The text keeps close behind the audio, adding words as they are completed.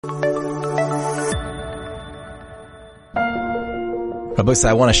Rabbi,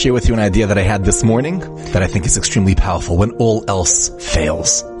 I want to share with you an idea that I had this morning that I think is extremely powerful when all else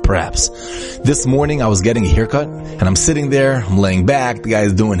fails. Perhaps. This morning I was getting a haircut and I'm sitting there, I'm laying back, the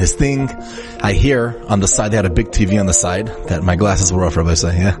guy's doing his thing. I hear on the side, they had a big TV on the side, that my glasses were off, Rabbi,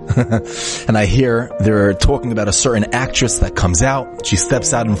 yeah. And I hear they're talking about a certain actress that comes out. She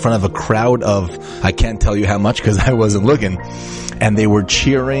steps out in front of a crowd of, I can't tell you how much because I wasn't looking. And they were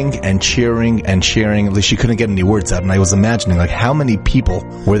cheering and cheering and cheering. At least she couldn't get any words out. And I was imagining like how many people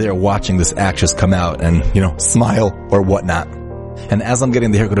were there watching this actress come out and, smile or whatnot. And as I'm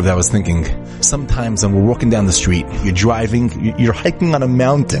getting the haircut of that, I was thinking, sometimes when we're walking down the street, you're driving, you're hiking on a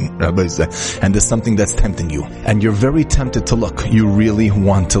mountain, Rabbi said, and there's something that's tempting you. And you're very tempted to look. You really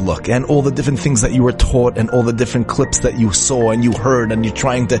want to look. And all the different things that you were taught and all the different clips that you saw and you heard and you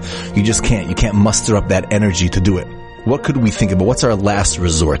just can't. You can't muster up that energy to do it. What could we think about? What's our last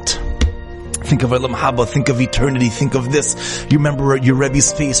resort? Think of Olam Haba, think of eternity, think of this. You remember your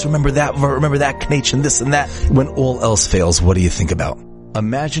Rebbe's face, remember that knetch and this and that. When all else fails, what do you think about?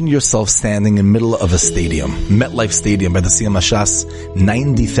 Imagine yourself standing in the middle of a stadium, MetLife Stadium by the Siyam Hashas,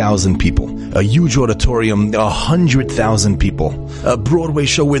 90,000 people. A huge auditorium, 100,000 people. A Broadway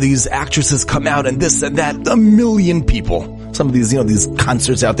show where these actresses come out and this and that, 1 million people. Some of these, these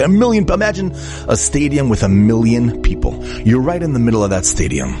concerts out there, 1 million. Imagine a stadium with 1 million people. You're right in the middle of that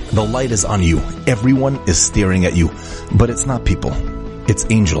stadium. The light is on you. Everyone is staring at you. But it's not people. It's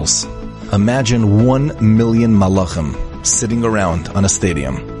angels. Imagine 1 million malachim sitting around on a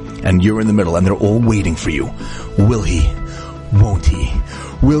stadium, and you're in the middle, and they're all waiting for you. Will he? Won't he?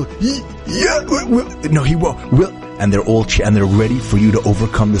 Will he? Yeah. No, he won't. Will. And they're all and they're ready for you to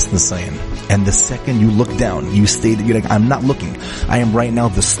overcome this Nisayan. And the second you look down, you stay that you're like, I'm not looking. I am right now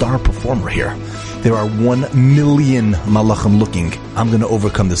the star performer here. There are 1 million malachim looking. I'm going to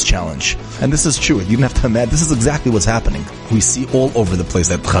overcome this challenge. And this is true. You don't have to imagine. This is exactly what's happening. We see all over the place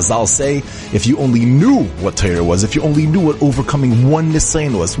that Chazal say, if you only knew what Torah was, if you only knew what overcoming one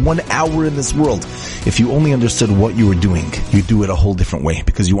Nisayan was, 1 hour in this world, if you only understood what you were doing, you do it a whole different way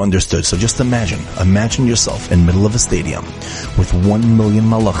because you understood. So just imagine yourself in the middle of a stadium with 1 million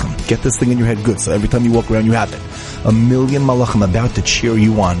malachim. Get this thing in your head good, so every time you walk around you have it. 1 million malachim about to cheer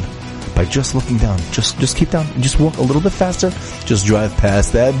you on. By just looking down, just keep down, just walk a little bit faster, just drive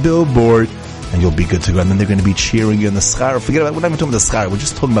past that billboard, and you'll be good to go. And then they're going to be cheering you in the schar. Forget about, we're not even talking about the schar, we're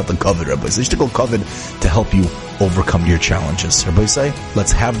just talking about the covet, Rabbi. So just to go covet to help you overcome your challenges. Rabbi say,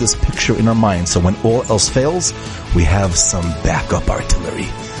 let's have this picture in our mind, so when all else fails, we have some backup artillery.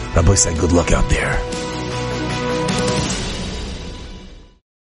 Rabbi say, good luck out there.